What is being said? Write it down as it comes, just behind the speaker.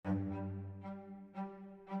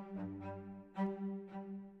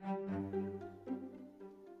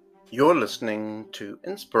You're listening to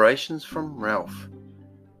Inspirations from Ralph.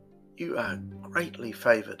 You are greatly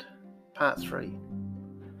favoured. Part 3.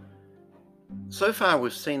 So far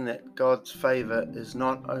we've seen that God's favour is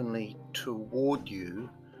not only toward you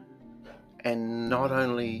and not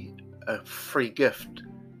only a free gift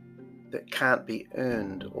that can't be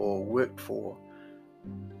earned or worked for,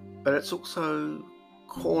 but it's also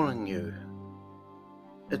calling you.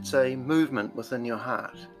 It's a movement within your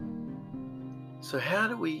heart. So how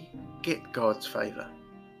do we get God's favour?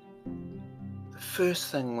 The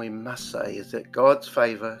first thing we must say is that God's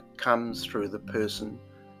favour comes through the person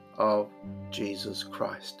of Jesus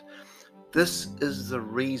Christ. This is the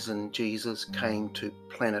reason Jesus came to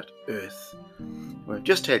planet Earth. We've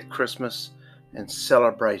just had Christmas and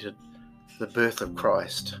celebrated the birth of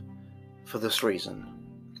Christ for this reason.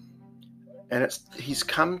 And he's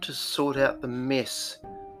come to sort out the mess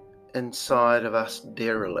inside of us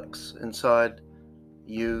derelicts, inside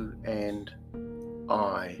you and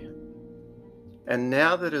I. And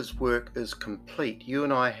now that his work is complete, you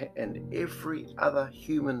and I and every other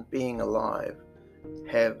human being alive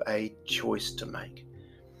have a choice to make.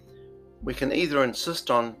 We can either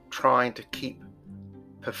insist on trying to keep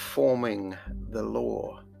performing the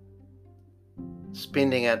law,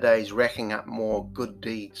 spending our days racking up more good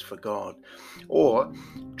deeds for God, or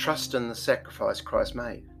trust in the sacrifice Christ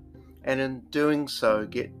made, and in doing so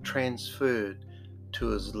get transferred to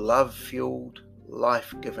his love-fueled,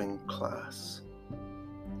 life-giving class.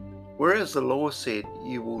 Whereas the law said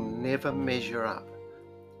you will never measure up,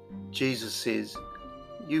 Jesus says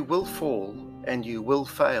you will fall and you will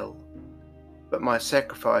fail, but my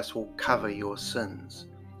sacrifice will cover your sins.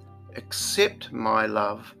 Accept my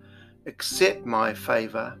love, accept my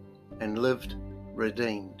favour, and lived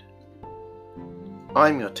redeemed.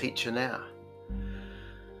 I'm your teacher now.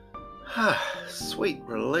 Sweet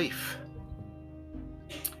relief.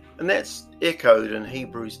 And that's echoed in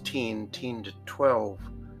Hebrews 10:10-12.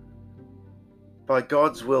 By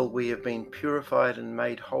God's will we have been purified and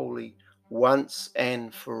made holy once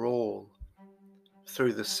and for all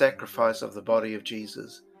through the sacrifice of the body of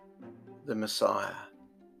Jesus, the Messiah.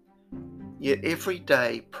 Yet every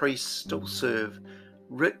day priests still serve,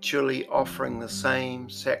 ritually offering the same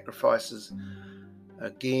sacrifices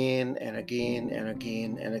again and again and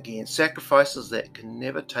again and again, sacrifices that can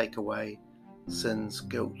never take away sin's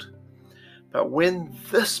guilt. But when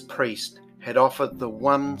this priest had offered the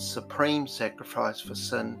one supreme sacrifice for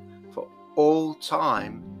sin for all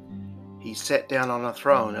time, he sat down on a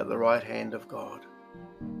throne at the right hand of God.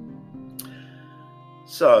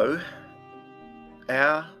 So,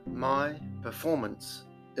 my performance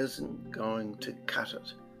isn't going to cut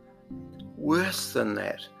it. Worse than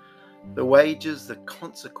that, the wages, the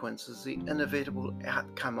consequences, the inevitable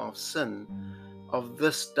outcome of sin, of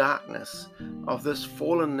this darkness, of this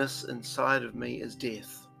fallenness inside of me is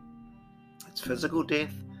death. It's physical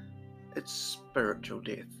death, it's spiritual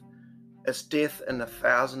death. It's death in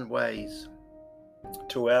 1,000 ways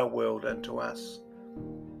to our world and to us.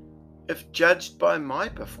 If judged by my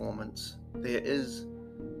performance, there is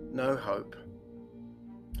no hope.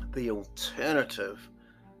 The alternative,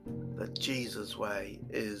 the Jesus way,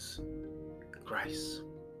 is grace.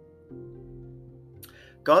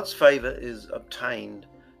 God's favour is obtained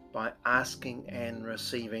by asking and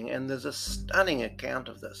receiving, and there's a stunning account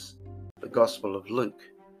of this. The Gospel of Luke,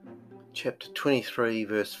 chapter 23,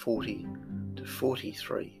 verse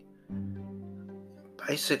 40-43.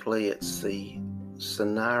 Basically, it's the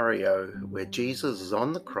scenario where Jesus is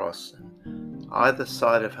on the cross, and either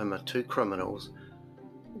side of him are two criminals.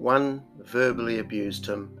 One verbally abused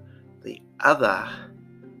him, the other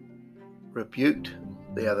rebuked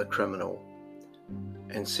the other criminal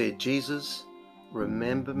and said, "Jesus,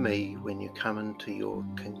 remember me when you come into your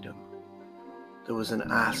kingdom." There was an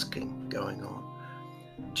asking going on.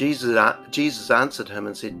 Jesus answered him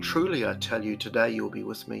and said, "Truly I tell you, today you'll be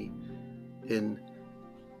with me in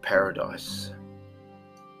paradise."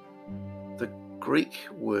 The Greek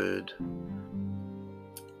word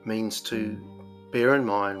means to bear in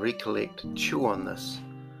mind, recollect, chew on this,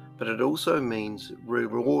 but it also means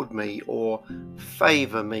reward me or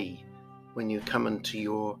favour me when you come into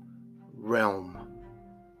your realm.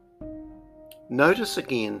 Notice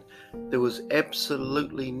again, there was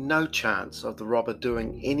absolutely no chance of the robber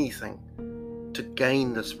doing anything to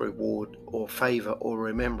gain this reward or favour or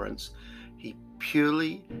remembrance. He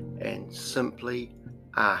purely and simply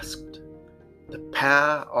asked. The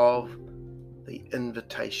power of the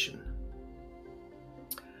invitation.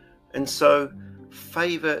 And so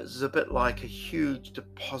favour is a bit like a huge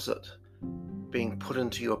deposit being put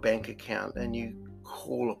into your bank account, and you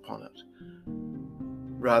call upon it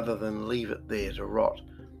rather than leave it there to rot.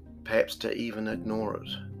 perhaps to even ignore it.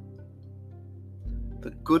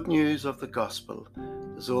 The good news of the gospel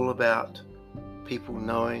is all about people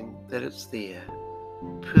knowing that it's there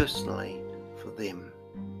personally for them.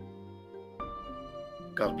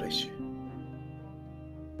 God bless you.